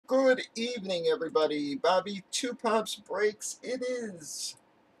Good evening, everybody. Bobby Two Pops Breaks. It is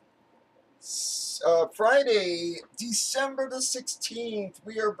Friday, December the 16th.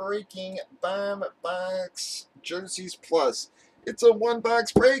 We are breaking Bomb Box Jerseys Plus. It's a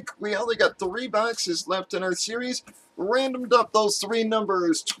one-box break. We only got 3 boxes left in our series. Randomed up those 3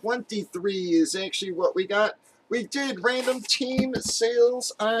 numbers. 23 is actually what we got. We did random team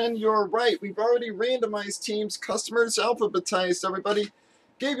sales on your right. We've already randomized teams, customers alphabetized, everybody.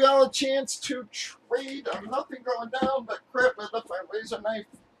 Gave y'all a chance to trade. Nothing going down, but crap, I left my razor knife.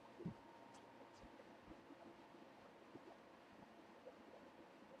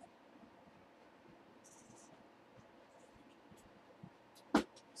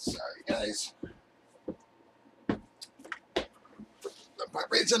 Sorry, guys. Left my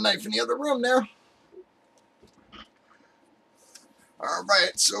razor knife in the other room there.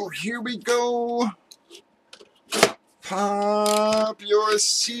 Alright, so here we go. Pop your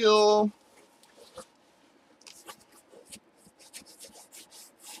seal.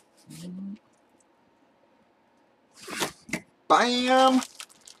 Bam!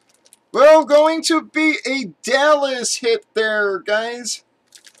 Well, going to be a Dallas hit there, guys.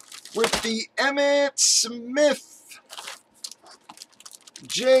 With the Emmitt Smith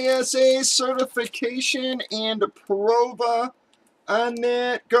JSA certification and Prova on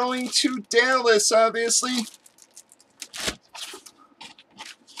that. Going to Dallas, obviously.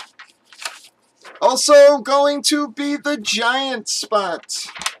 Also going to be the Giants spot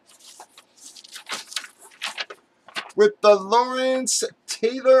with the Lawrence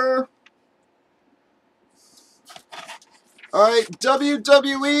Taylor. Alright,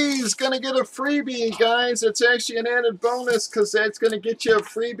 WWE is going to get a freebie, guys. It's actually an added bonus because that's going to get you a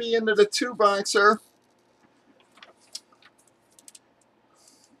freebie into the 2-boxer.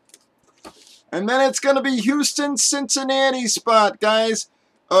 And then it's going to be Houston, Cincinnati spot, guys.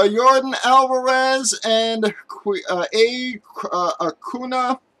 Jordan Alvarez and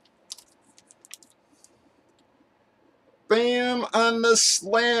Acuna. Bam on the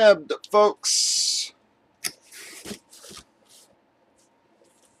slab, folks.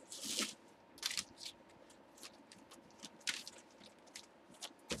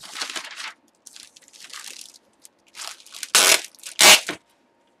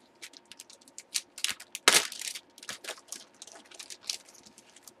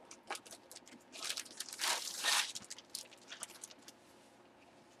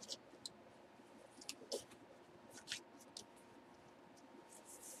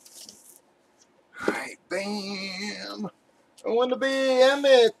 Alright, bam. Going to be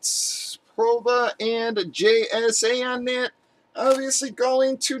Emmitt, Prova, and JSA on that. Obviously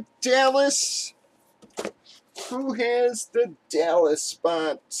going to Dallas. Who has the Dallas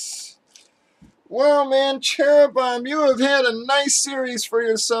spots? Well, man, Cherubim, you have had a nice series for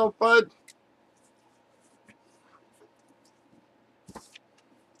yourself, bud.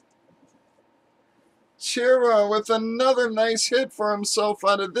 Chera with another nice hit for himself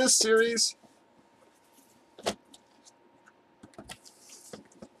out of this series.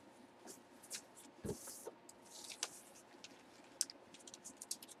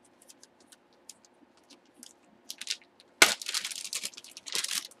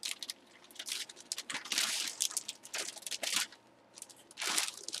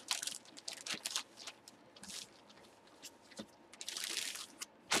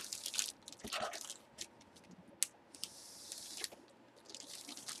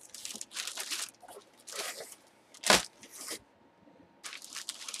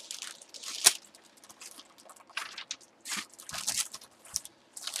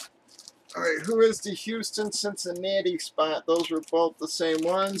 Alright, who is the Houston, Cincinnati spot? Those were both the same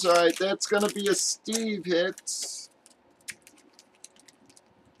ones. Alright, that's going to be a Steve hit.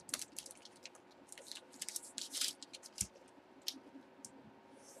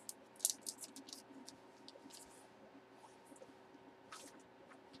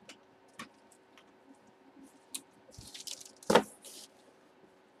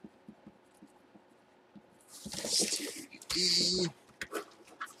 Steve E.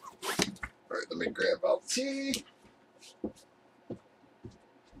 Alright, let me grab LT.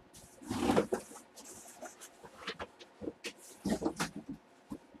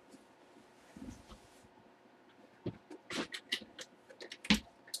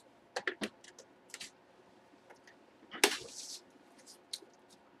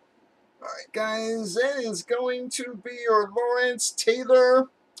 Alright, guys, that is going to be your Lawrence Taylor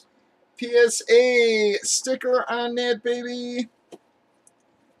PSA sticker on that, baby.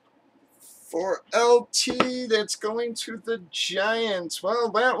 For LT, that's going to the Giants.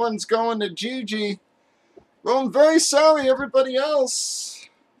 Well, that one's going to Gigi. Well, I'm very sorry, everybody else.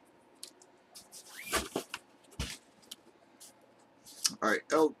 Alright,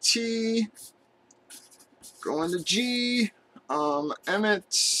 LT. Going to G.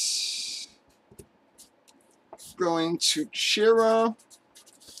 Emmett. Going to Chira.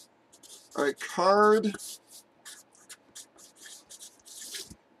 Alright, card.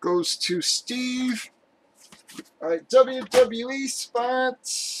 Goes to Steve. Alright, WWE spot.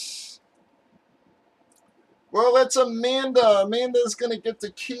 Well, that's Amanda. Amanda's going to get to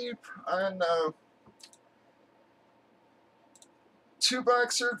keep on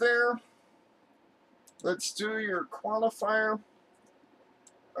 2-boxer there. Let's do your qualifier.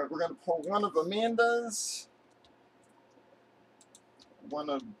 Alright, we're going to pull one of Amanda's. One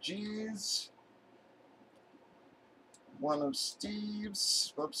of G's. One of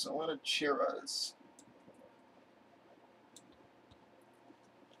Steve's. Whoops, and one of Chira's.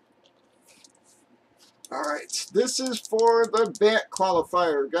 Alright, this is for the bat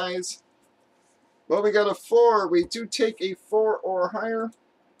qualifier, guys. Well, we got a 4. We do take a 4 or higher.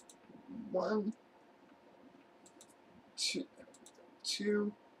 1,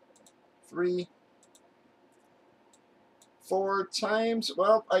 2, 3, 4 times.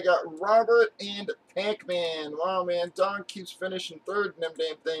 Well, I got Robert and Pac-Man. Wow, man, Dog keeps finishing third in them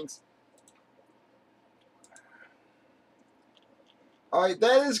damn things. Alright,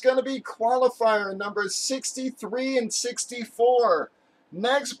 that is going to be qualifier numbers 63 and 64.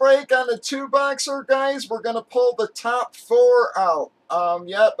 Next break on the 2-boxer, guys, we're going to pull the top 4 out.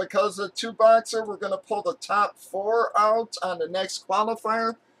 Yeah, because of the 2-boxer, we're going to pull the top 4 out on the next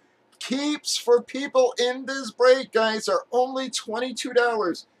qualifier. Keeps for people in this break, guys, are only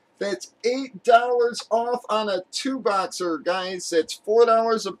 $22. That's $8 off on a 2-boxer, guys. That's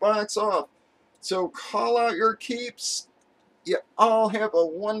 $4 a box off. So call out your keeps. You all have a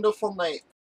wonderful night.